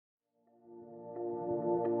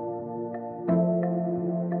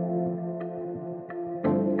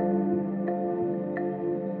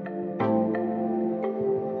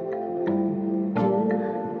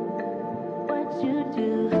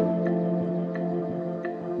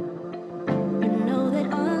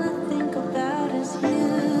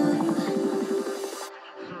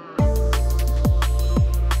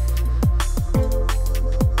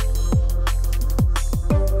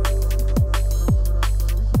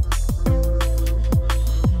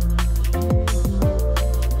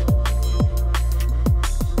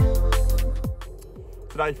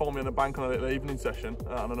today you find me on the bank on a little evening session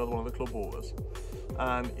on another one of the club waters,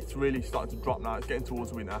 and it's really starting to drop now. It's getting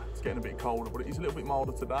towards winter, it's getting a bit colder, but it is a little bit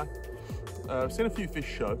milder today. I've seen a few fish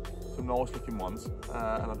show, some nice looking ones,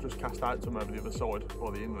 and I've just cast out some over the other side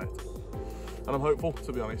by the inlet. And I'm hopeful,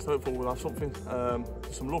 to be honest, hopeful we'll have something.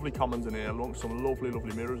 Some lovely commons in here, along some lovely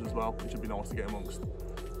mirrors as well, which would be nice to get amongst.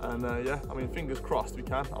 And yeah, I mean, fingers crossed we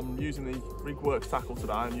can. I'm using the RigWorks tackle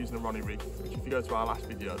today. I'm using a Ronnie rig, which if you go to our last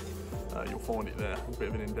video, you'll find it there, a bit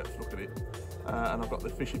of an in-depth look at it. And I've got the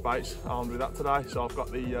fishy baits armed with that today. So I've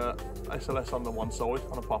got the SLS on the one side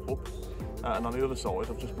on a pop-up, and on the other side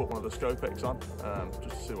I've just put one of the Scopex on,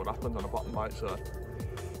 just to see what happens on a bottom bait. So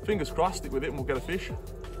fingers crossed, stick with it and we'll get a fish.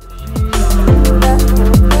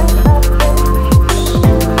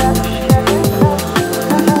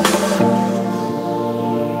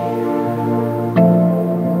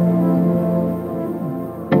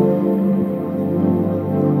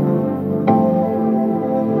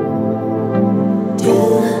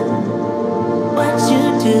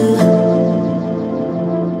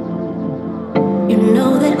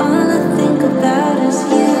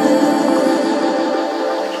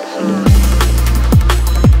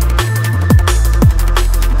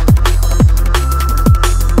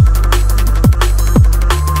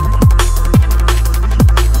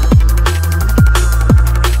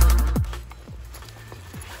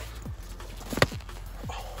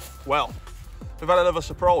 Well, we've had another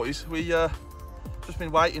surprise. We just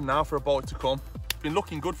been waiting now for a bite to come. It's been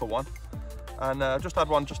looking good for one, and just had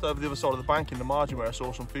one just over the other side of the bank in the margin where I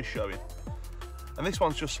saw some fish showing. And this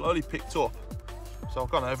one's just slowly picked up, so I've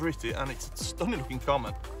gone over it, and it's a stunning looking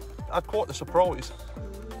common. I had quite the surprise.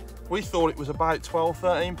 We thought it was about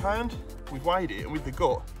 12–13 pound. We've weighed it, and with the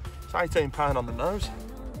gut, it's 18 pound on the nose,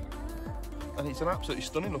 and it's an absolutely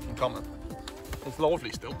stunning looking common. It's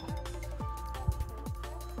lively still.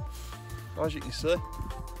 As you can see,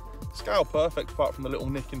 scale perfect apart from the little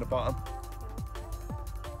nick in the bottom.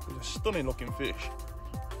 It's a stunning looking fish.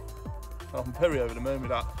 I'm very over the moon with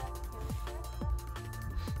that.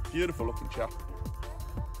 Beautiful looking chap.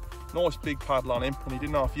 Nice big paddle on him, and he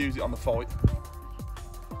didn't half use it on the fight.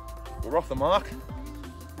 We're off the mark,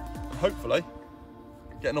 and hopefully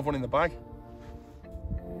get another one in the bag.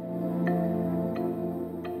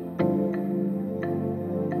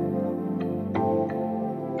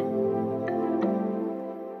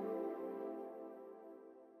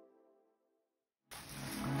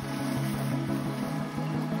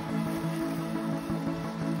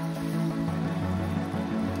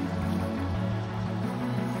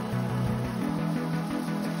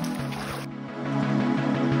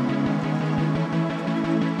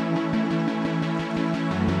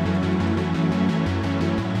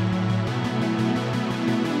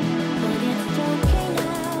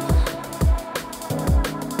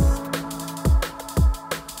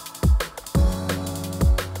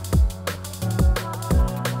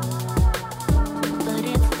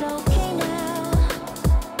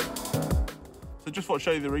 Just thought I'd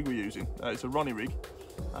show you the rig we're using. It's a Ronnie rig.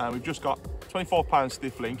 We've just got 24-pound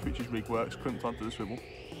stiff link, which is RigWorks, crimped onto the swivel.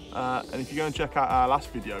 And if you go and check out our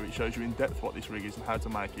last video, it shows you in depth what this rig is and how to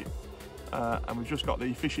make it. And we've just got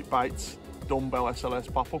the Fish It Baits dumbbell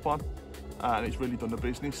SLS pop-up on, and it's really done the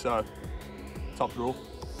business, so top draw.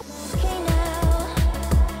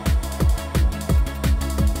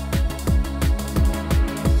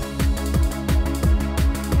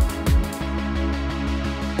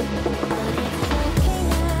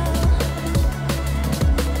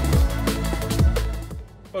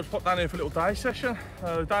 I was put down here for a little day session.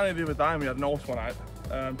 Down here the other day and we had a nice one out.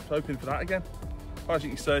 Hoping for that again. As you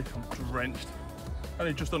can see, I'm drenched.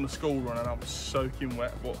 Only just done the school run and I was soaking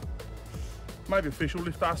wet, but maybe a fish will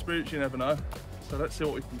lift our spirits, you never know. So let's see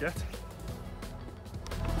what we can get.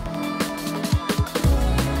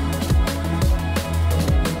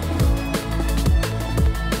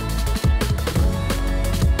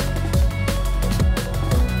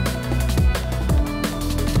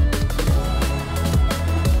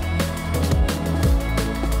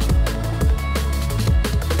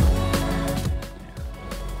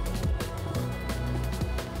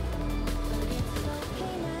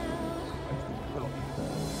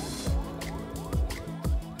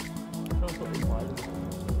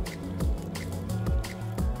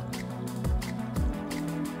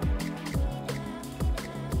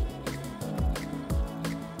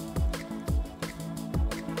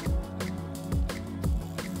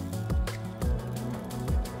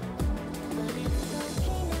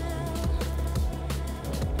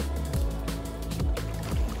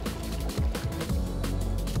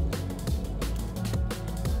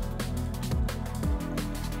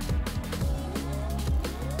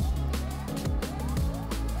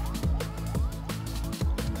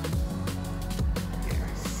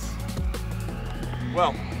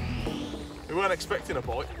 Well, we weren't expecting a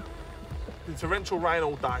bite. It's torrential rain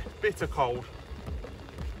all day, bitter cold.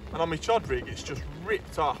 And on my chod rig, it's just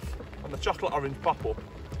ripped off and the chocolate orange pop up.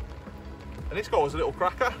 And this guy was a little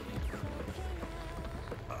cracker.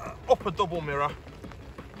 Upper double mirror.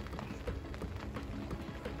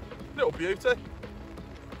 Little beauty.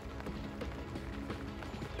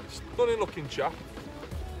 Stunning looking chap.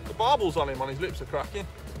 The barbels on him, on his lips are cracking.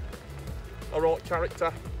 Alright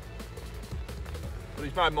character. But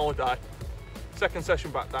he's made my day. Second session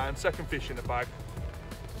back down, second fish in the bag.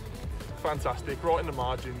 Fantastic, right in the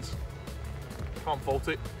margins. Can't fault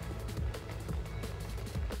it.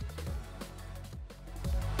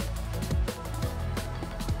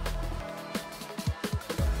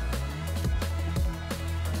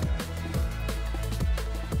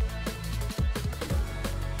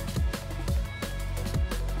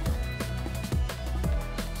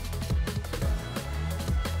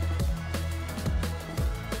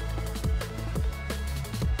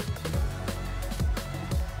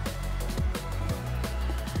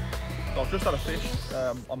 I've just had a fish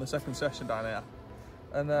on the second session down here,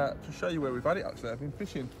 and to show you where we've had it actually, I've been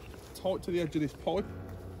fishing tight to the edge of this pipe,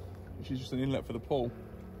 which is just an inlet for the pool.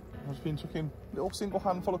 I've just been chucking a little single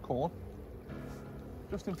handful of corn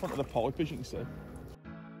just in front of the pipe, as you can see.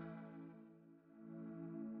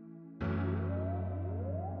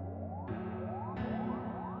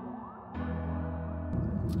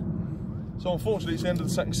 So unfortunately it's the end of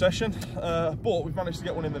the second session, but we've managed to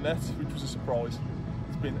get one in the net, which was a surprise.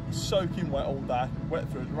 Been soaking wet all day, wet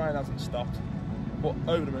through, the rain hasn't stopped, but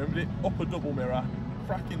over the moon with it. Upper double mirror,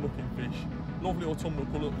 cracking looking fish, lovely autumnal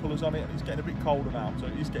colours on it, and it's getting a bit colder now, so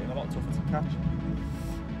it is getting a lot tougher to catch.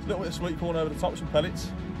 It's a little bit of sweet corn over the top, some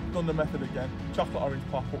pellets, done the method again, chocolate orange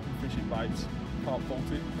pop up and fishing baits, can't fault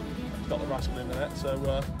it. Got the rascal in the net,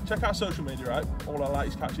 so check our social media out, all our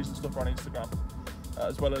latest catches and stuff are on Instagram.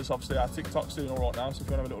 As well as obviously our TikTok's doing all right now, so if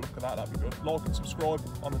you want to have a little look at that, that'd be good. Like and subscribe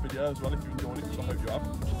on the video as well if you enjoyed it, which I hope you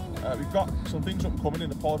have. We've got some things up and coming in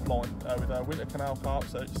the pipeline with our Winter Canal Carp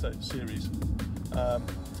series,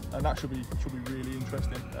 and that should be really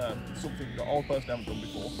interesting. It's something that I personally haven't done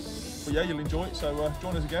before. But yeah, you'll enjoy it, so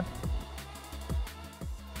join us again.